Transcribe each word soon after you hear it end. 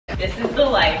This is the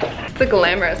life. It's the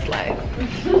glamorous life.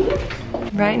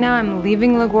 Right now I'm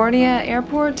leaving LaGuardia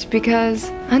Airport because,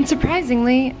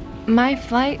 unsurprisingly, my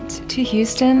flight to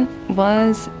Houston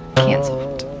was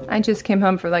canceled. I just came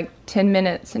home for like 10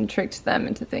 minutes and tricked them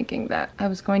into thinking that I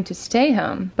was going to stay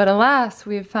home. But alas,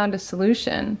 we have found a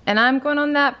solution. And I'm going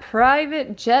on that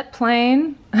private jet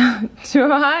plane to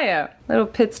Ohio. Little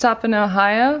pit stop in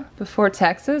Ohio before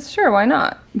Texas. Sure, why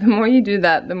not? The more you do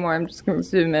that, the more I'm just gonna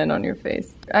zoom in on your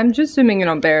face. I'm just zooming in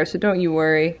on Bear, so don't you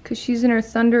worry. Cause she's in her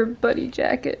Thunder Buddy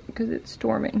jacket because it's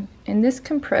storming. And this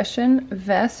compression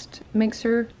vest makes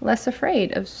her less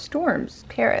afraid of storms.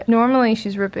 Parrot. Normally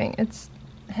she's ripping its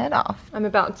head off. I'm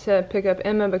about to pick up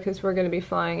Emma because we're gonna be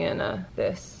flying in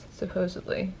this,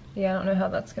 supposedly. Yeah, I don't know how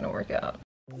that's gonna work out.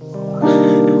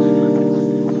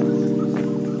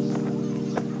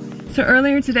 So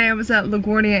earlier today I was at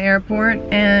LaGuardia Airport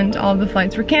and all the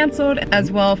flights were canceled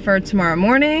as well for tomorrow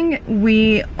morning.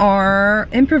 We are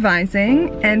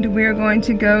improvising and we're going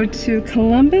to go to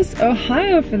Columbus,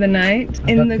 Ohio for the night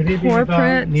in the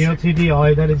corporate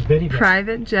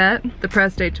private jet. The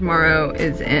press day tomorrow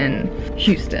is in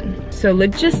Houston. So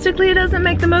logistically it doesn't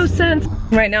make the most sense.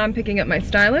 Right now I'm picking up my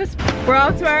stylist. We're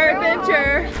off to our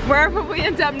adventure. Where will we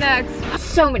end up next?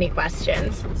 So many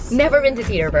questions. Never been to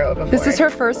Teterboro before. This is her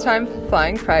first time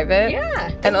flying private.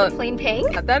 Yeah. And is the plane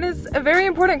pink? That is a very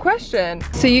important question.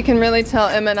 So you can really tell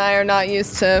Emma and I are not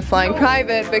used to flying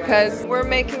private because we're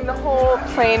making the whole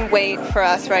plane wait for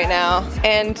us right now.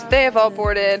 And they have all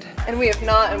boarded and we have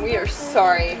not, and we are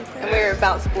sorry. And we are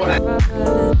about to board.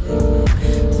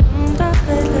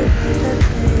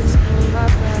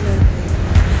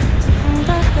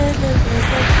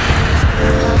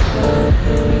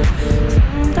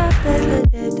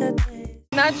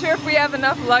 Not sure if we have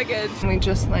enough luggage. We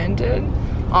just landed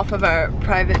off of our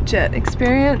private jet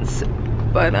experience,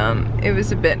 but it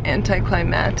was a bit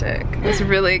anticlimactic. I was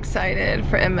really excited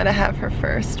for Emma to have her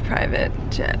first private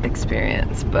jet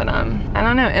experience, but I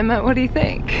don't know. Emma, what do you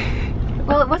think?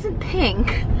 Well, it wasn't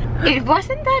pink. It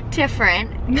wasn't that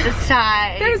different. The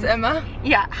size. There's Emma.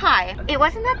 Yeah, hi. It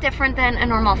wasn't that different than a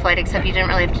normal flight, except you didn't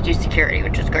really have to do security,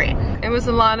 which was great. It was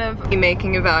a lot of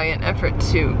making a valiant effort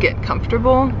to get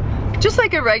comfortable. Just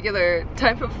like a regular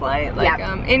type of flight, like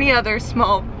any other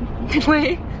small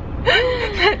plane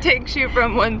that takes you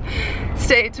from one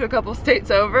state to a couple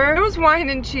states over. It was wine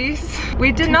and cheese.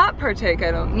 We did not partake, I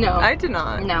did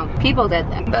not. No, people did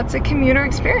that. That's a commuter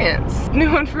experience.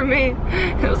 New one for me.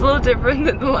 It was a little different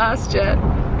than the last jet.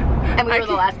 And we were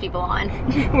the last people on.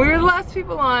 We were the last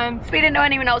people on. So we didn't know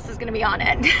anyone else was gonna be on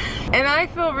it. And I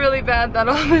feel really bad that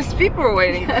all those people were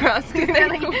waiting for us. we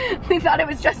thought it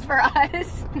was just for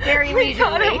us. Very leisurely. We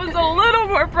thought it was a little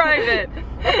more private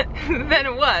than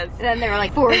it was. And then there were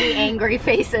like 40 angry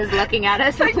faces looking at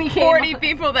us. Like 40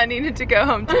 people that needed to go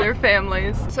home to their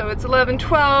families. So it's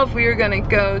 11:12. We are gonna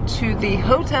go to the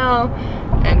hotel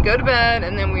and go to bed,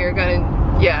 and then we are gonna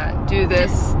do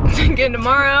this again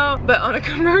tomorrow, but on a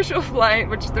commercial flight,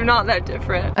 which they're not that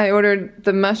different. I ordered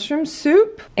the mushroom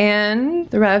soup and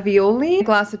the ravioli, a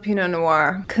glass of Pinot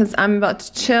Noir, because I'm about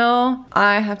to chill.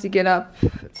 I have to get up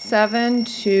at 7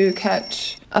 to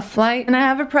catch a flight, and I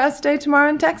have a press day tomorrow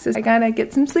in Texas. I gotta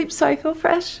get some sleep so I feel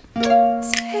fresh.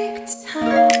 Take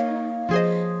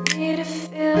time, need to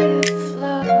feel your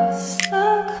flow,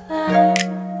 slow climb.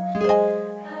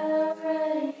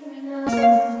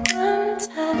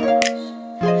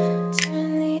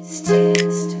 Turn these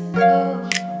tears to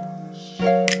gold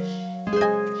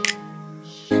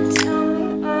and tell me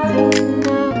all you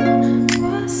know.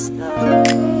 War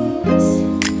stories,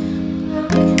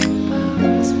 broken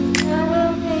bones, where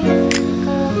will we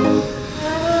go?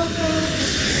 Where will we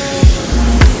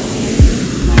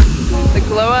go? The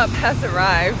glow up has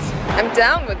arrived. I'm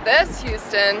down with this,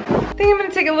 Houston. I think I'm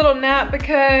gonna take a little nap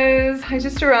because I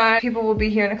just arrived. People will be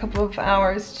here in a couple of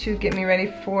hours to get me ready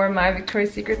for my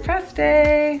Victoria's Secret press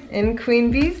day in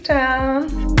Queen Bee's Town.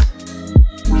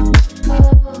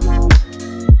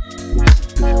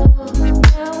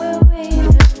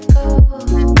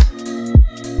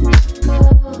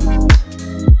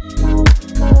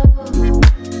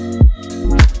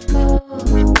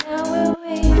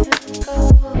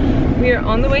 We are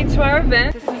on the way to our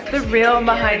event. This is the real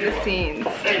behind the scenes.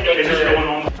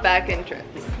 Back entrance.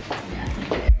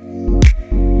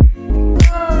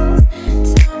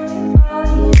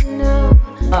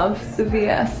 Love the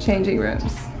VS changing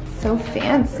rooms. So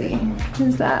fancy.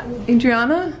 Who's that?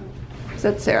 Adriana? Is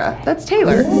that Sarah? That's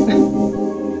Taylor.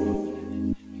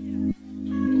 Being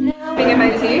in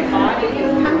my teeth?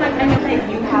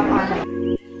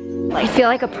 I feel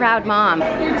like a proud mom.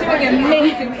 You're doing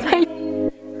amazing.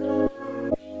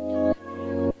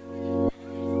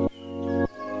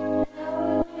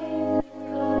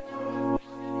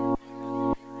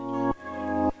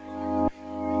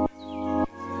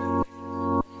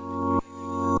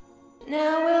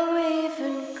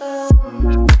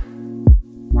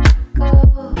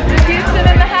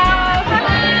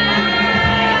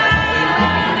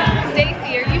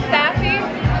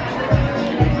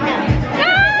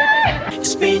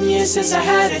 since I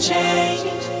had a change.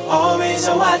 Always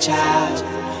a watch out.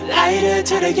 Lighter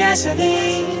to the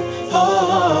gasoline.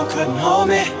 Oh, couldn't hold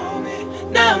me.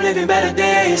 Now I'm living better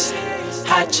days.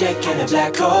 Hot chick in a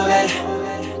black Corvette.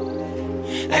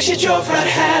 Like she drove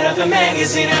right out of a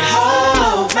magazine. And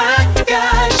oh my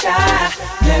gosh,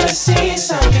 I never seen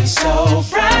something so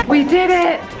bright. We did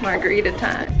it! Margarita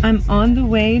time. I'm on the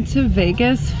way to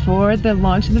Vegas for the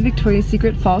launch of the Victoria's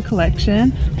Secret Fall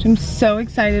Collection, which I'm so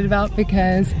excited about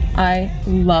because I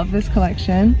love this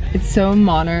collection. It's so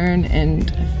modern and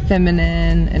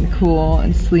feminine and cool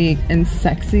and sleek and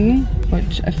sexy,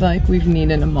 which I feel like we've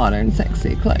needed a modern,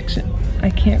 sexy collection. I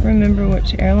can't remember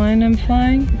which airline I'm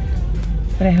flying,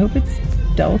 but I hope it's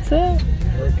Delta?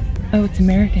 Oh, it's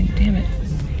American, damn it.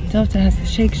 Delta has the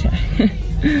Shake Shack.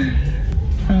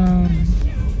 I'm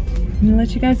gonna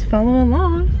let you guys follow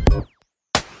along.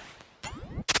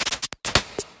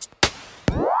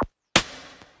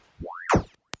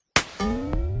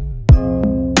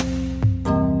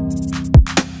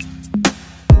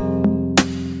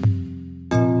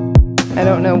 I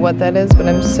don't know what that is, but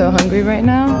I'm so hungry right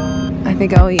now. I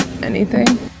think I'll eat anything.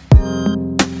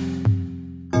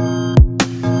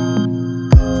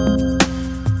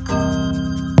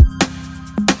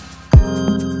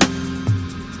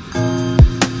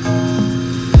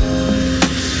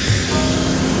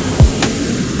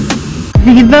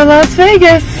 Viva Las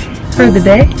Vegas for the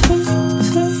day.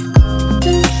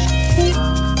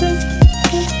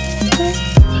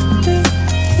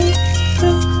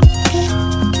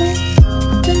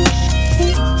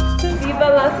 Viva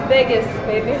Las Vegas,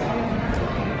 baby.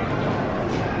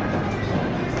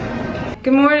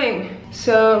 Good morning.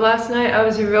 So last night I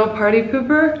was a real party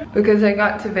pooper because I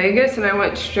got to Vegas and I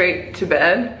went straight to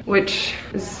bed, which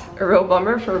is a real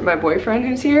bummer for my boyfriend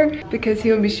who's here because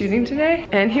he will be shooting today.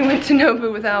 And he went to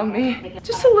Nobu without me.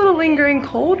 Just a little lingering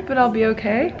cold, but I'll be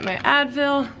okay. My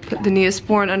Advil, put the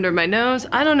Neosporin under my nose.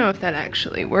 I don't know if that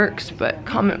actually works, but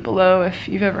comment below if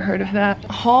you've ever heard of that.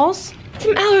 Halls,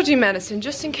 some allergy medicine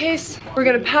just in case. We're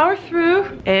gonna power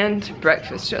through, and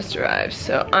breakfast just arrived.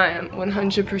 So I am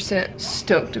 100%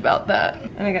 stoked about that.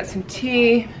 And I got some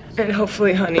tea and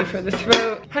hopefully honey for the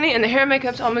throat. Honey, and the hair and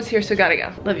makeup's almost here, so gotta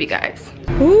go. Love you guys.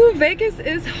 Ooh, Vegas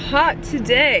is hot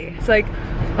today. It's like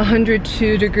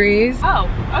 102 degrees. Oh,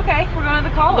 okay, we're going to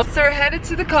the column. So we're headed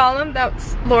to the column.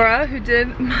 That's Laura who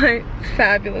did my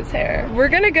fabulous hair. We're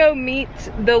gonna go meet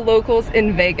the locals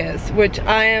in Vegas, which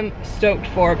I am stoked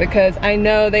for because I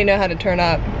know they know how to turn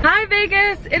up. Hi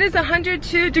Vegas, it is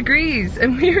 102 degrees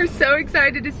and we are so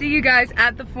excited to see you guys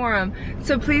at the forum.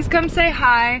 So please come say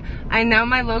hi. I know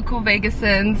my local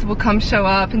Vegasans will come show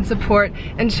up and support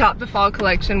and shop the fall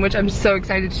collection, which I'm so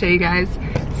excited to show you guys.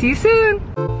 See you soon.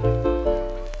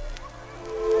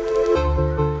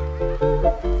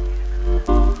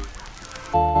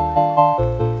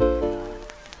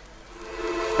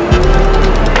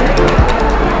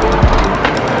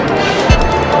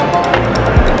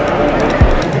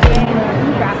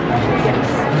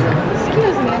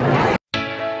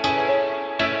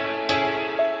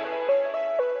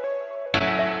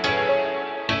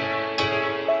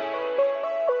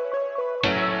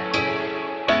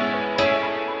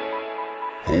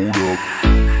 Hold up.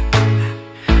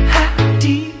 How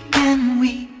deep can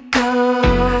we go?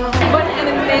 What an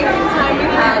amazing time we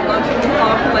had launching the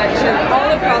fall collection all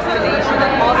across the nation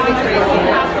and all the Victoria's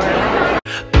Secret stores.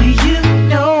 But you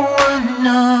know we're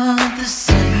not the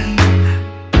same.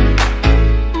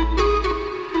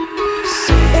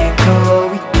 Say go,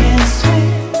 we can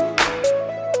swim.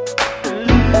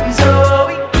 So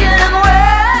we can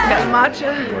win. Got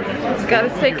matcha. Gotta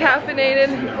stay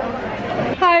caffeinated.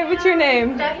 Hi, what's your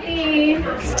name? Stephanie.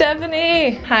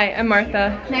 Stephanie. Hi, I'm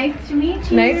Martha. Nice to meet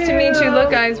you. Nice to meet you.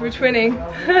 Look guys, we're twinning.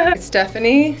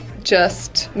 Stephanie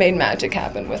just made magic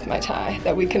happen with my tie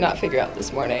that we could not figure out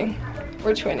this morning.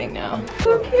 We're twinning now.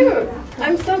 So cute.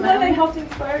 I'm so glad I helped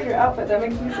inspire your outfit. That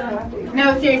makes me so happy.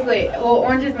 No, seriously. Well,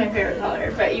 orange is my favorite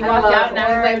color, but you walked out and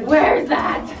I was like, where's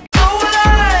that?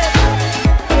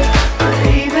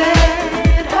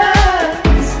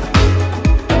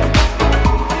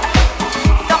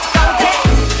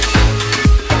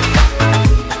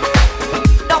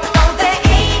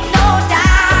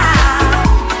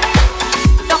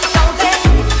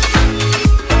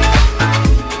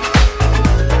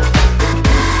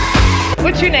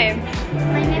 What's your name?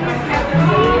 My name is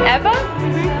Eva. Eva?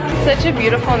 Such a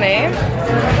beautiful name.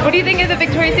 What do you think of the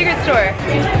Victoria's Secret store?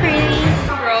 It's pretty.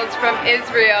 Girls from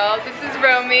Israel. This is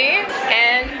Romy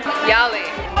and Yali.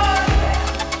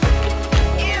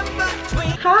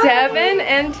 Hi. Devin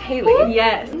and Haley.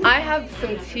 Yes. I have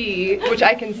some tea, which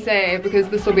I can say because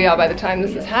this will be out by the time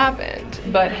this has happened.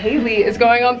 But Haley is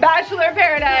going on Bachelor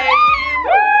Paradise.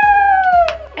 Woo!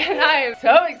 And I am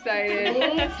so excited.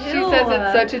 She says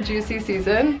it's such a juicy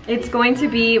season. It's going to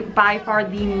be by far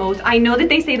the most, I know that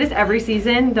they say this every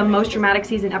season, the most dramatic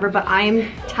season ever, but I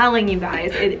am telling you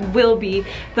guys, it will be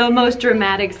the most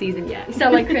dramatic season yet. You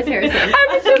sound like Chris Harrison. I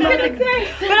was just gonna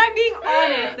say, but I'm being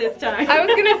honest this time. I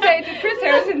was gonna say, did Chris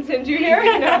Harrison send you here?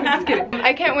 No, I'm just kidding.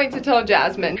 I can't wait to tell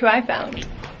Jasmine who I found.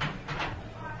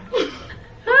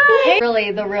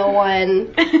 Really, the real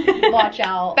one. Watch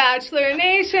out. Bachelor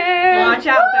Nation! Watch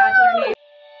out, Bachelor Nation.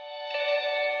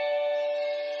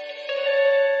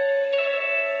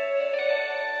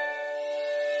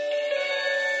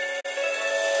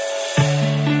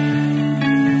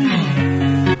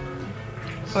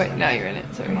 Wait, now you're in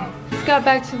it, sorry. Just got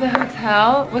back to the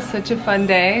hotel. It was such a fun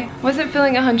day. Wasn't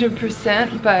feeling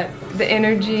 100%, but the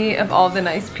energy of all the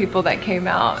nice people that came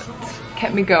out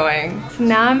kept me going. So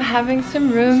now I'm having some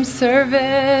room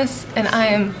service and I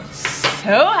am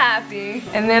so happy.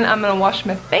 And then I'm gonna wash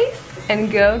my face and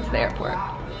go to the airport.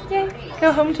 Yay,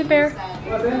 go home to Bear.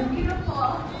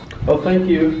 Oh, thank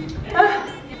you.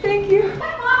 Thank you.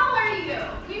 What model are you?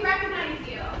 We recognize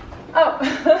you. Oh,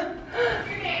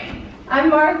 Your name? I'm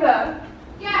Martha.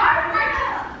 Yeah,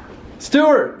 Martha.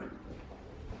 Stuart!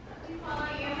 We follow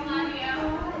you.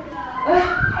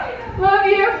 Love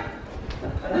you.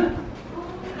 Love you.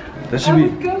 That should I be.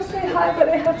 would go say hi, but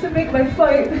I have to make my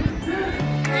flight.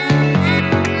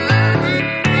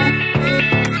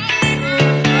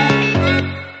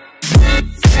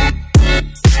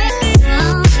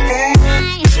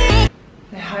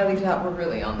 I highly doubt we're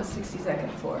really on the 62nd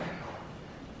floor.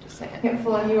 Just saying. Can't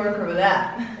fool a New Yorker with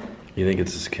that. You think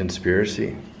it's a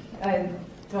conspiracy? I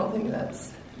don't think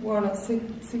that's. We're on a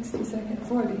 62nd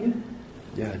floor, do you?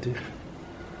 Yeah, I do.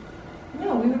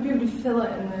 No, we would be able to fill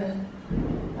it and the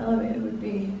elevator would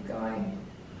be going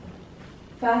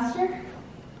faster.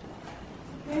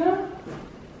 You know?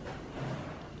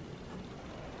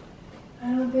 I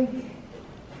don't think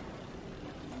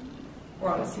we're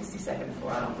on a 62nd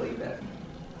floor. I don't believe it.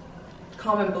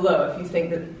 Comment below if you think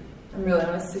that I'm really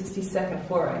on a 62nd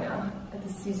floor right now at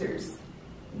the Caesars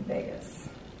in Vegas.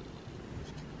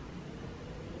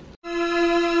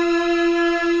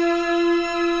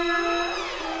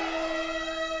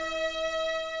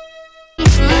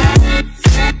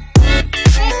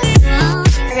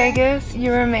 Vegas,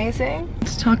 you're amazing.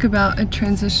 Let's talk about a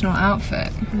transitional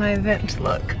outfit. My event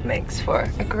look makes for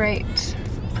a great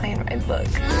plane ride look.